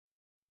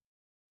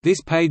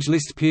This page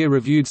lists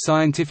peer-reviewed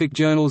scientific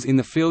journals in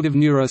the field of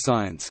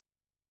neuroscience.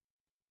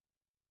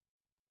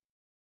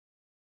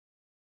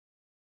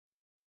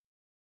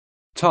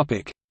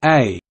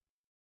 A.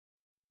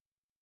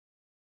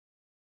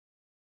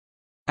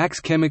 Axe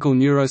Chemical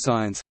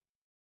Neuroscience,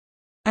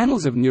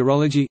 Annals of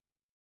Neurology,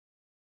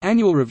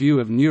 Annual Review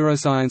of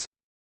Neuroscience,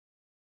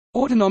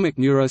 Autonomic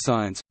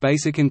Neuroscience,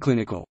 Basic and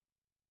Clinical.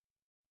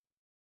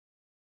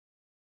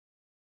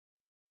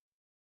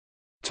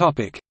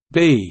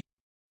 B.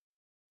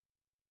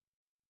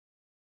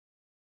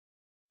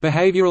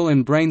 Behavioral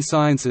and Brain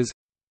Sciences,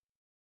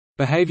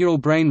 Behavioral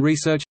Brain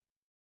Research,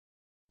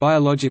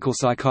 Biological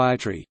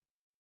Psychiatry,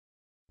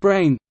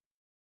 Brain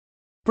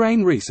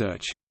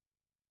Research.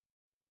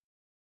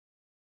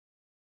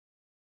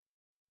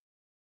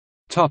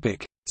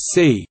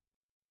 C.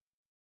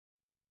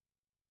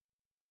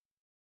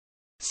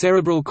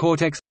 Cerebral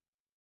cortex,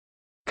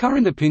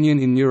 Current opinion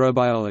in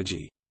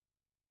neurobiology.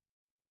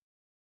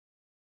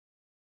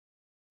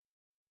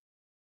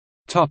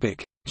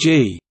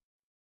 G.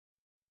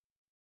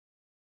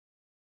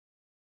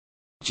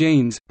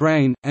 Genes,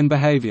 brain, and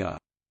behavior.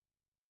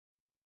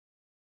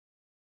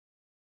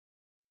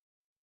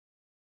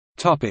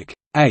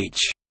 H.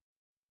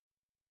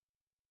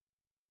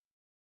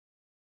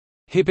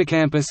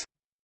 Hippocampus,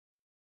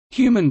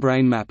 Human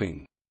brain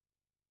mapping.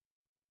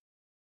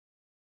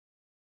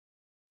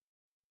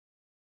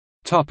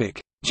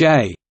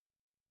 J.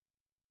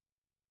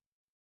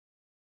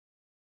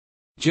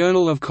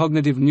 Journal of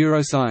Cognitive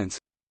Neuroscience,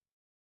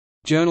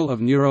 Journal of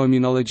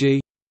Neuroimmunology,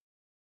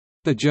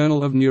 The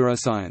Journal of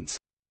Neuroscience.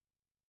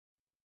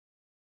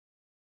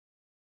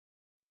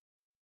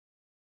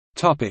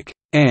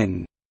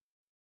 N.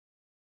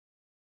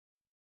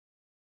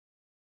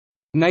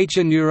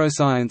 Nature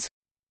Neuroscience,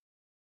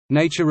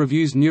 Nature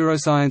Reviews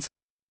Neuroscience,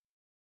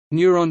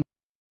 Neuron,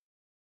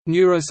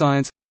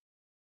 Neuroscience,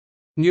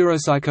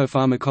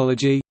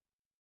 Neuropsychopharmacology,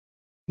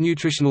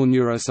 Nutritional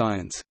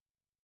Neuroscience.